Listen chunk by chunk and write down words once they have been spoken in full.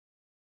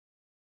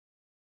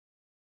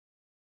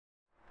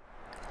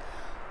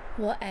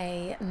What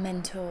a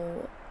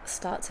mental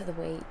start to the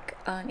week.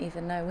 I don't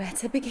even know where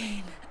to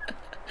begin.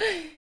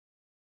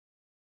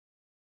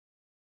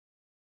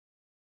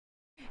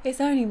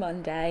 It's only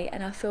Monday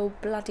and I feel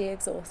bloody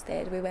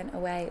exhausted. We went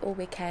away all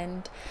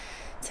weekend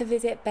to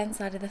visit Ben's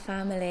side of the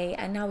family,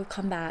 and now we've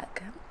come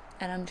back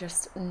and I'm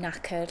just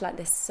knackered. Like,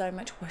 there's so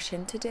much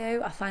washing to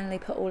do. I finally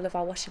put all of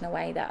our washing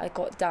away that I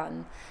got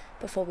done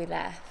before we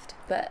left,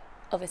 but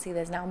obviously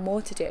there's now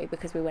more to do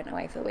because we went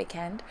away for the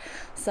weekend.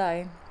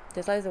 So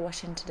there's loads of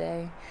washing to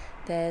do.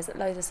 There's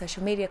loads of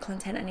social media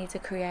content I need to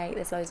create.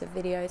 There's loads of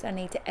videos I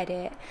need to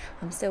edit.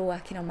 I'm still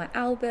working on my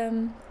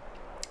album,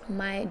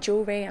 my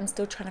jewellery. I'm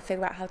still trying to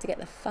figure out how to get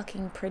the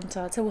fucking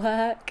printer to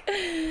work.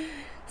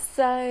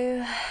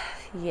 So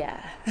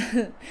yeah.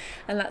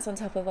 And that's on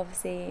top of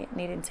obviously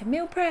needing to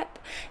meal prep,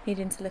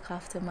 needing to look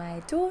after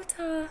my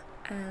daughter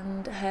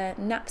and her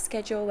nap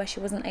schedule, where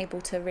she wasn't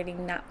able to really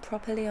nap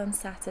properly on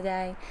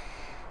Saturday.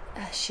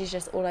 She's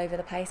just all over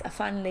the place. I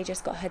finally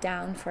just got her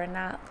down for a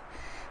nap,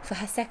 for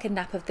her second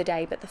nap of the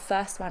day, but the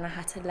first one I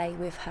had to lay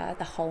with her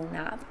the whole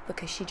nap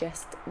because she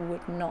just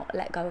would not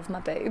let go of my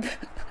boob.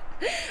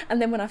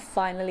 And then when I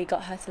finally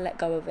got her to let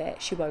go of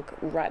it, she woke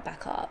right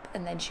back up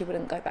and then she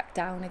wouldn't go back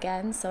down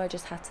again, so I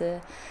just had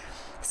to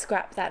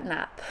scrap that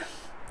nap.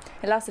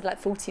 It lasted like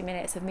 40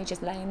 minutes of me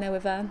just laying there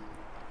with her.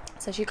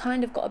 So she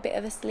kind of got a bit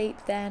of a sleep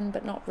then,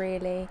 but not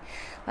really,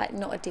 like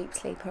not a deep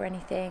sleep or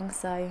anything.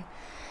 So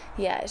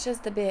yeah, it's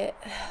just a bit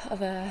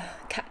of a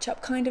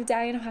catch-up kind of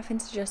day, and I'm having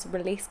to just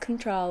release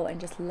control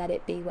and just let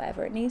it be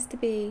whatever it needs to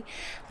be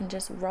and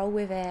just roll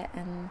with it.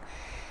 And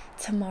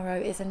tomorrow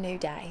is a new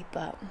day,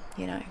 but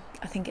you know,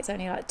 I think it's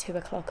only like 2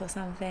 o'clock or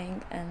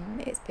something, and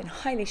it's been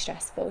highly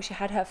stressful. She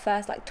had her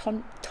first like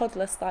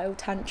toddler style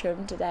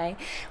tantrum today,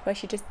 where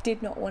she just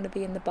did not want to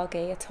be in the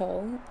buggy at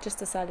all. Just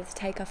decided to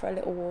take her for a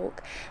little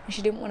walk, and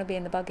she didn't want to be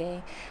in the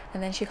buggy,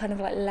 and then she kind of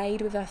like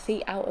laid with her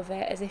feet out of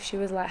it as if she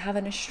was like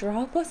having a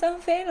stroke or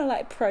something, or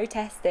like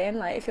protesting,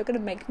 like, if you're gonna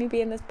make me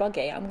be in this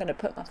buggy, I'm gonna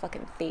put my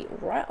fucking feet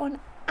right on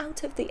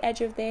out of the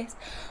edge of this,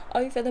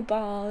 over the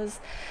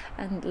bars,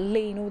 and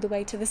lean all the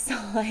way to the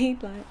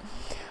side. Like,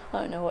 I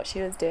don't know what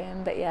she was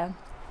doing, but yeah,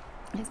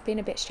 it's been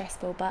a bit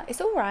stressful, but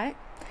it's all right.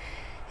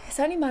 It's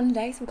only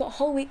Monday, so we've got a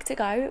whole week to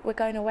go. We're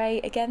going away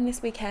again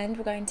this weekend.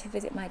 We're going to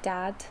visit my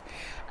dad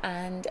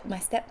and my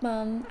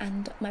stepmom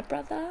and my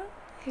brother,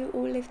 who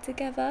all live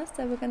together,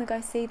 so we're going to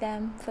go see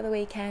them for the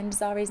weekend.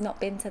 Zari's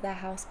not been to their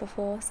house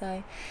before,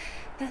 so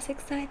that's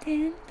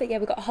exciting. But yeah,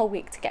 we've got a whole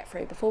week to get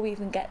through before we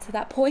even get to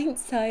that point,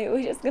 so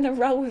we're just going to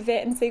roll with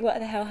it and see what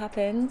the hell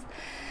happens.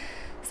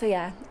 So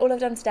yeah, all I've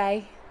done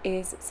today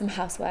is some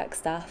housework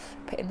stuff,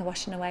 putting the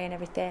washing away and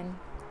everything,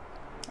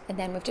 and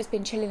then we've just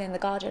been chilling in the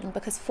garden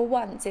because for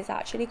once it's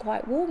actually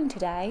quite warm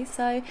today,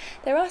 so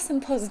there are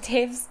some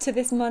positives to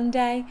this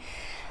Monday.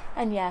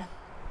 And yeah,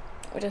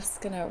 we're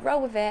just gonna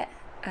roll with it.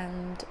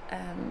 And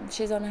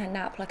she's on her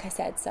nap, like I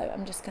said, so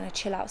I'm just gonna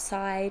chill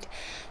outside,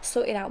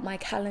 sorting out my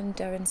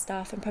calendar and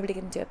stuff. I'm probably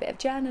gonna do a bit of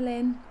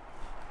journaling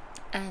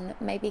and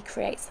maybe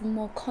create some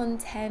more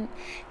content,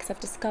 because I've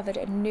discovered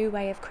a new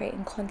way of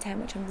creating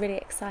content which I'm really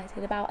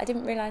excited about. I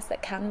didn't realise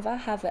that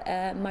Canva have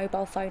a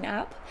mobile phone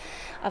app.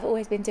 I've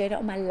always been doing it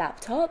on my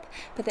laptop,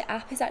 but the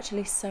app is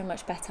actually so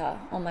much better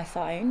on my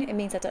phone. It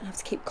means I don't have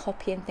to keep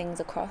copying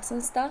things across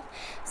and stuff,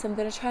 so I'm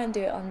going to try and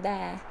do it on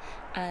there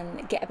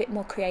and get a bit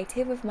more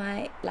creative with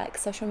my like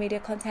social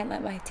media content,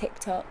 like my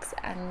TikToks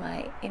and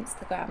my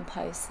Instagram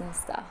posts and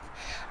stuff.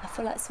 I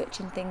feel like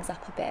switching things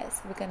up a bit,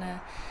 so we're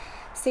gonna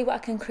see what I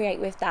can create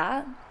with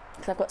that,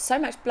 because I've got so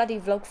much bloody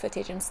vlog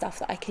footage and stuff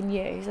that I can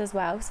use as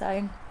well.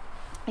 So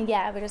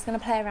yeah, we're just going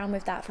to play around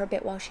with that for a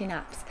bit while she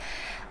naps,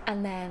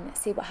 and then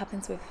see what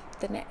happens with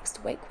the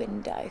next wake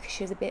window, because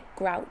she was a bit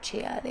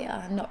grouchy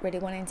earlier, not really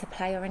wanting to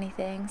play or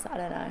anything, so I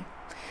don't know,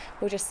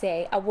 we'll just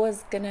see. I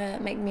was going to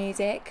make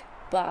music,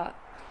 but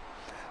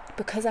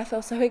because I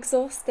feel so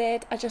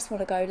exhausted, I just want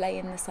to go lay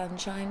in the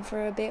sunshine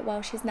for a bit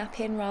while she's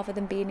napping, rather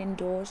than being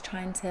indoors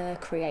trying to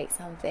create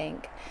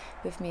something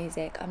with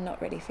music. I'm not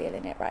really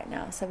feeling it right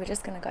now, so we're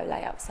just going to go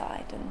lay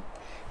outside. And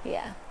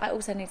yeah, I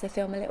also need to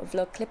film a little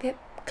vlog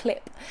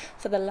clip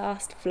for the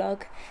last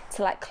vlog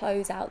to like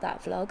close out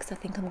that vlog, so I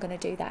think I'm going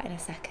to do that in a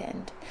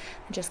second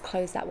and just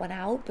close that one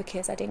out,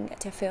 because I didn't get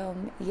to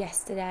film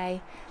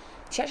yesterday.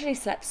 She actually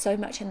slept so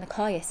much in the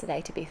car yesterday,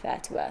 to be fair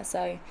to her,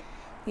 so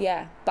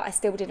yeah, but I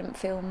still didn't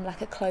film like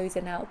a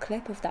closing out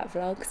clip of that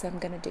vlog, so I'm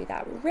going to do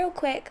that real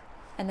quick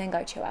and then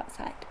go chill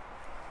outside.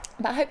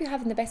 But I hope you're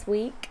having the best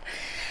week,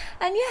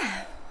 and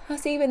yeah, I'll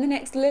see you in the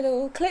next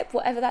little clip,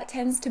 whatever that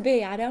tends to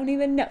be. I don't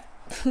even know.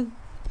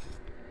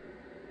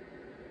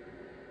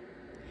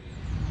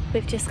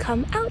 We've just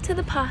come out to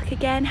the park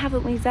again,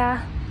 haven't we,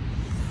 Zah?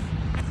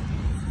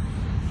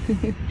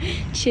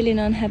 Chilling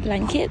on her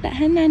blanket that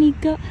her nanny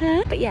got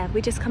her. But yeah,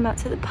 we just come out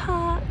to the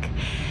park.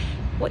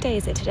 What day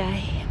is it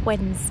today?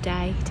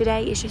 Wednesday.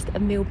 Today is just a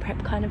meal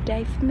prep kind of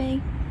day for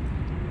me.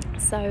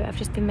 So I've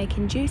just been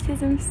making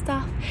juices and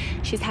stuff.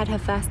 She's had her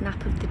first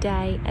nap of the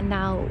day, and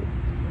now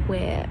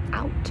we're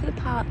out to the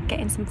park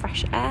getting some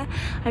fresh air.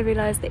 I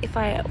realised that if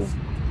I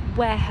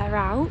wear her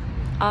out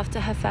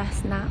after her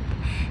first nap,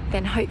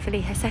 then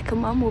hopefully her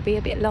second one will be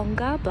a bit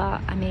longer,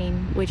 but I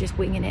mean, we're just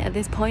winging it at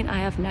this point. I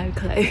have no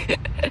clue.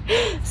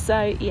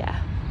 So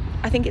yeah,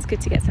 I think it's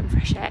good to get some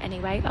fresh air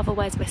anyway,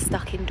 otherwise we're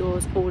stuck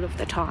indoors all of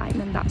the time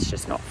and that's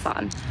just not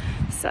fun.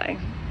 So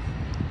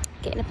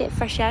getting a bit of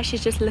fresh air.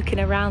 She's just looking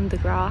around the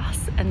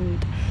grass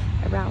and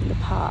around the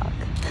park.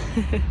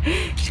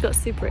 She got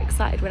super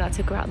excited when I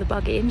took her out the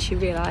buggy and she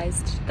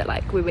realised that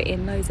like we were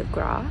in loads of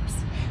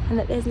grass and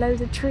that there's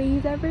loads of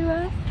trees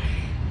everywhere.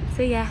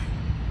 So yeah,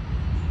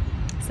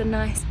 it's a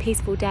nice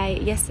peaceful day.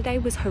 Yesterday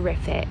was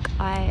horrific.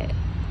 I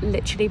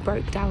literally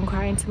broke down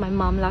crying to my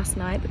mum last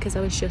night because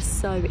I was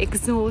just so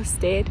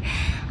exhausted,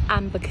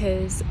 and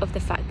because of the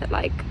fact that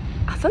like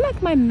I feel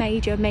like my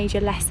major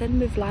lesson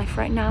with life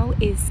right now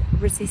is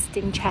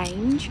resisting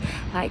change.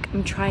 Like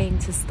I'm trying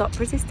to stop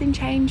resisting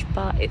change,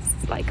 but it's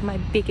like my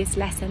biggest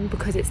lesson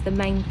because it's the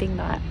main thing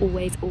that I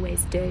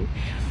always do.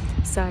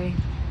 So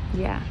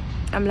yeah,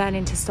 I'm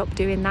learning to stop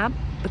doing that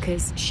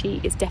because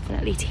she is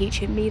definitely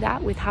teaching me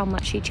that with how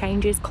much she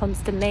changes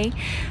constantly,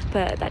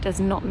 but that does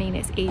not mean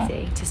it's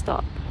easy to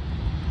stop,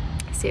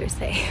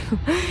 seriously.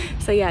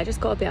 So yeah, I just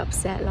got a bit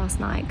upset last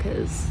night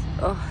because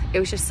it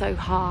was just so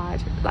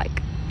hard.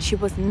 Like she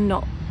was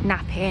not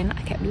napping.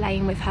 I kept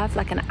laying with her for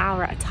like an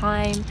hour at a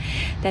time,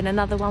 then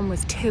another one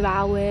was 2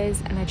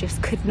 hours, and I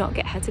just could not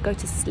get her to go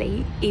to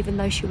sleep even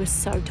though she was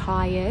so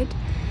tired.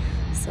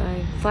 So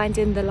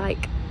finding the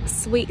like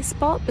sweet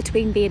spot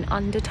between being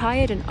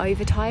undertired and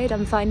overtired,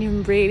 I'm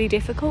finding really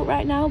difficult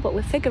right now, but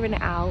we're figuring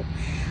it out,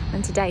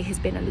 and today has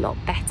been a lot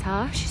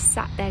better. She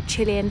sat there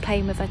chilling,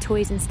 playing with her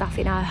toys and stuff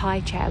in her high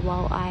chair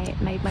while I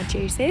made my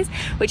juices,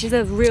 which is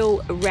a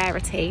real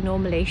rarity.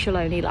 Normally she'll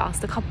only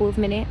last a couple of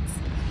minutes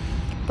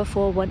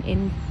before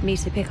wanting me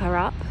to pick her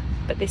up,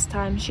 but this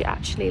time she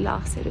actually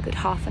lasted a good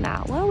half an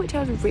hour, which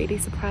I was really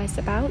surprised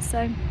about.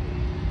 So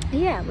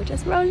yeah, we're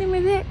just rolling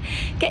with it,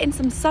 getting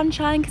some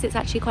sunshine because it's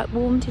actually quite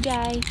warm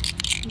today.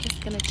 I'm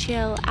just gonna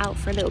chill out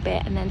for a little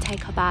bit and then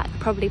take her back,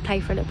 probably play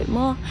for a little bit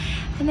more,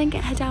 and then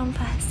get her down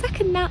for her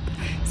second nap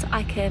so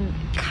I can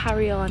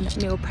carry on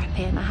meal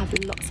prepping. I have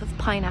lots of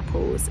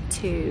pineapples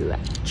to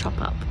chop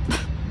up.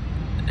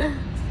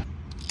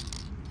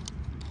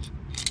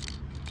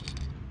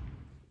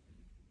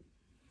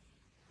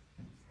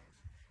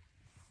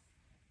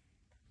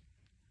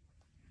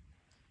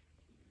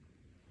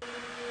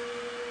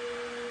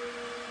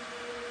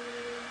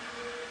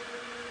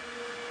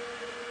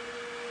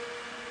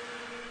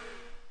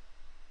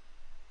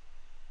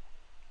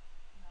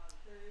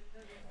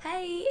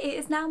 Hey, it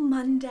is now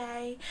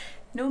Monday.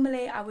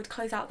 Normally I would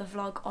close out the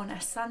vlog on a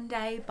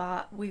Sunday,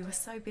 but we were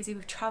so busy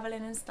with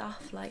traveling and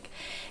stuff, like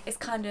it's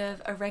kind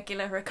of a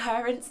regular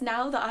occurrence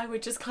now that I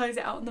would just close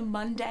it out on the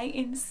Monday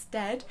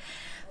instead.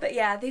 But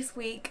yeah, this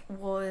week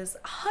was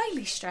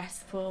highly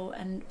stressful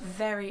and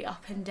very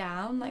up and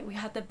down. Like we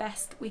had the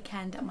best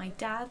weekend at my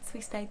dad's.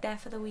 We stayed there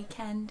for the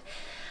weekend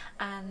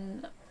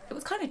and it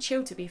was kind of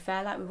chill, to be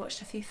fair. Like we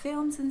watched a few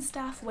films and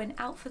stuff, went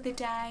out for the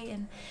day,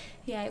 and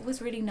yeah, it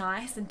was really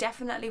nice and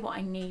definitely what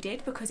I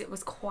needed because it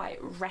was quite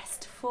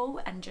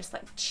restful and just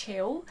like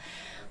chill.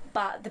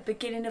 But the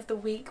beginning of the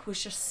week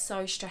was just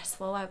so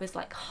stressful. I was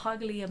like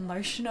highly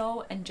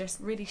emotional and just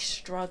really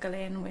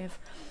struggling with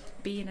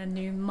being a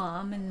new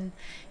mum, and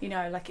you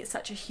know, like it's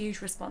such a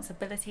huge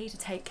responsibility to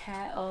take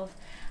care of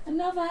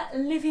another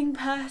living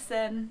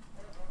person.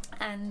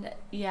 And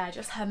yeah,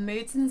 just her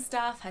moods and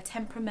stuff, her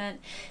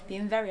temperament,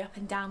 being very up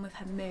and down with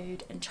her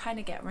mood and trying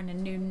to get her in a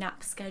new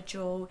nap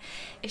schedule.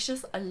 It's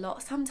just a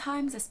lot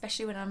sometimes,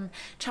 especially when I'm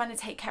trying to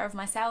take care of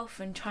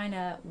myself and trying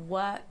to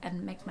work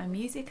and make my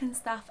music and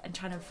stuff and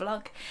trying to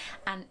vlog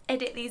and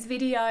edit these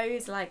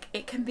videos. Like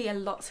it can be a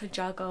lot to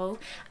juggle,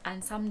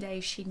 and some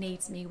days she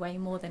needs me way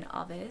more than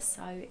others.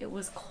 So it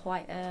was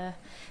quite a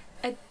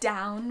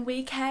down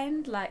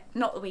weekend, like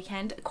not the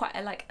weekend, quite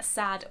a like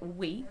sad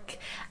week,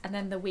 and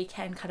then the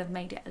weekend kind of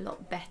made it a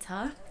lot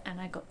better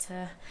and I got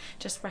to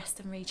just rest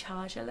and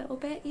recharge a little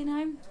bit, you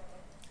know.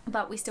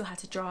 But we still had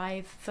to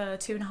drive for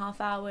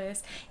 2.5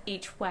 hours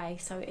each way,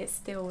 so it's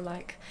still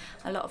like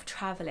a lot of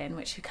traveling,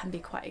 which can be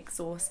quite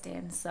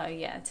exhausting. So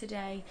yeah,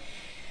 today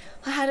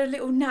I had a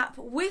little nap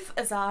with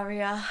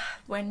Azaria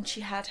when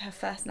she had her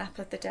first nap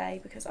of the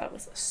day because I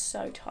was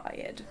so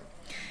tired.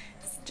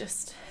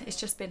 It's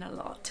just been a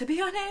lot, to be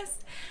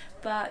honest.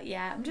 But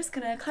yeah, I'm just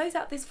gonna close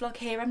out this vlog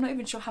here. I'm not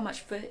even sure how much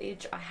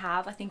footage I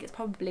have. I think it's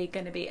probably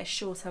gonna be a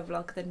shorter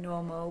vlog than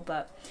normal,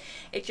 but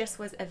it just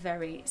was a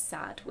very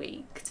sad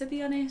week, to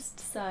be honest.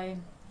 So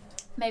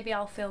maybe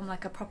I'll film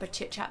like a proper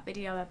chit chat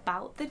video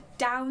about the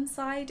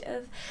downside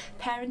of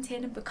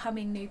parenting and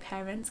becoming new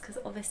parents, because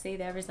obviously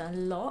there is a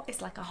lot.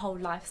 It's like a whole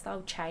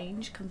lifestyle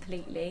change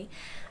completely,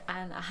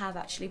 and I have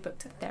actually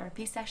booked a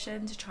therapy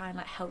session to try and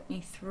like help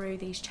me through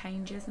these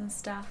changes and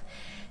stuff.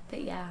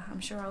 But yeah, I'm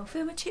sure I'll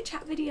film a chit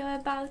chat video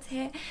about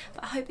it.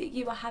 But I hope that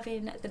you are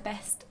having the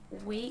best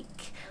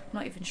week. I'm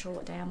not even sure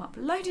what day I'm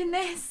uploading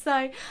this, so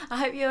I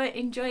hope you're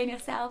enjoying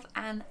yourself,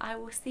 and I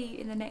will see you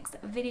in the next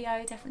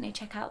video. Definitely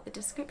check out the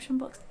description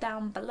box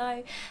down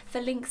below for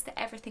links to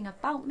everything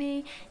about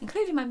me,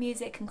 including my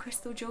music and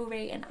crystal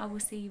jewellery, and I will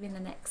see you in the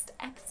next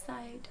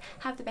episode.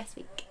 Have the best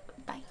week.